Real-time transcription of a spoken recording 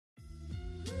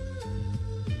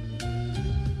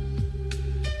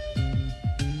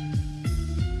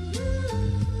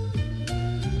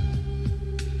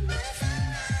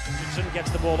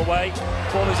gets the ball away.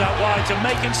 Ball is out wide to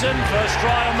Makinson. First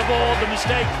try on the board, the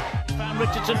mistake. Found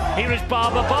Richardson. Here is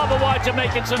Barber. Barber wide to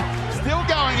Makinson. Still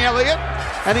going, Elliott.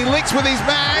 And he links with his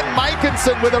man,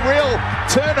 Makinson, with a real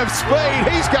turn of speed.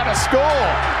 He's going to score.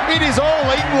 It is all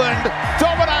England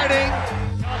dominating.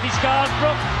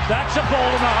 Scarsbrook. That's a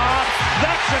ball and a half.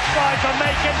 That's a try for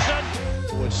Makinson.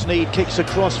 Sneed kicks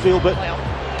across field, but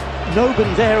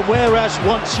nobody there, whereas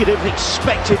once you'd have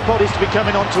expected bodies to be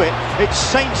coming onto it. It's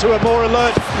Saints who are more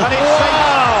alert, and it's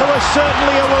Saints who are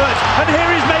certainly alert. And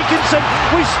here is Makinson.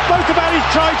 We spoke about his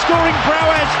try-scoring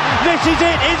prowess. This is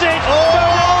it, is it?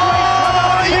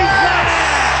 Oh, yes!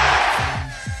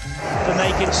 For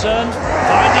Makinson,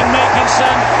 finding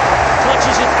Makinson,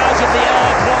 clutches it out of the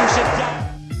air, plonks it down.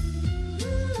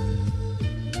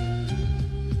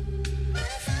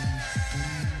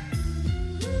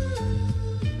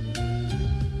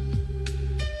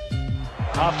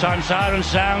 Half-time siren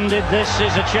sounded. This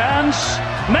is a chance.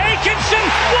 Makinson!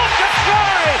 What a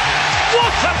try!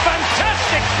 What a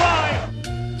fantastic try!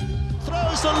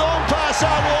 Throws the long pass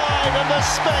out wide and the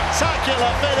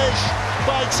spectacular finish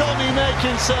by Tommy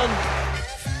Makinson.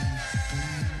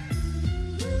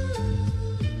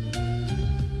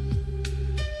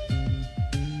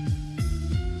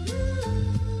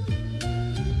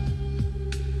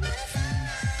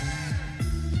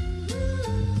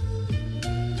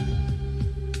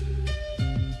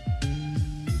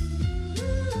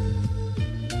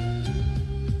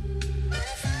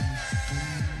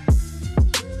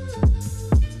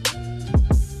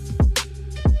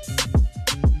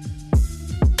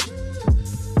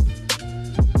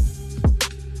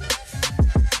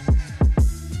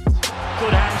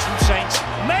 Good hands from Saints.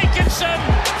 Makinson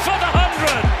for the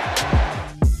 100.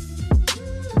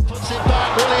 Puts it back,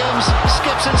 Williams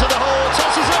skips into the hole,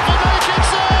 tosses it for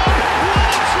Makinson. What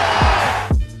a try!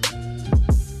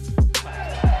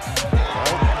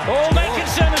 Oh,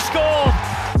 Makinson has scored.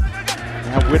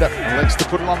 Now Widdop elects to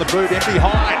put it on the boot, in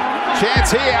behind.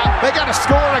 Chance here, they're going to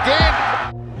score again.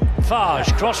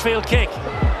 Farge, crossfield kick.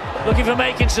 Looking for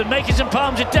Makinson. Makinson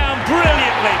palms it down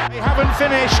brilliantly. They haven't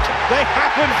finished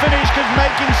because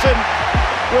Makinson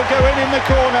will go in the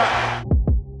corner.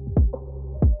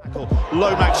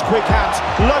 Lomax, quick hands,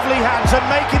 lovely hands, and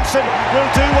Makinson will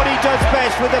do what he does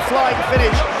best with a flying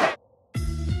finish.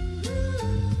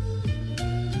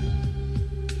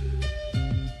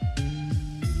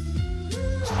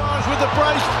 Farge with the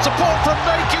brace, support from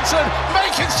Makinson.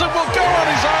 Makinson will go on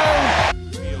his own.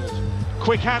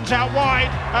 Quick hands out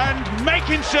wide, and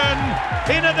Makinson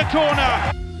in at the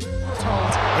corner.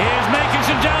 Here's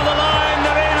Makinson down the line.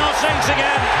 They're in, our Saints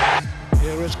again.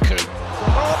 Here is Coop.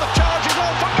 Oh, the charge is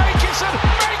on for Makinson.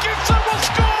 Makinson will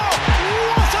score.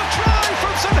 What a try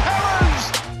from St Helens.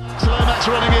 Lomax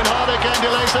running in hard again,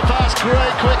 delays the pass.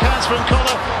 Great quick hands from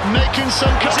Connor.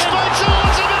 Makinson cuts it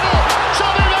towards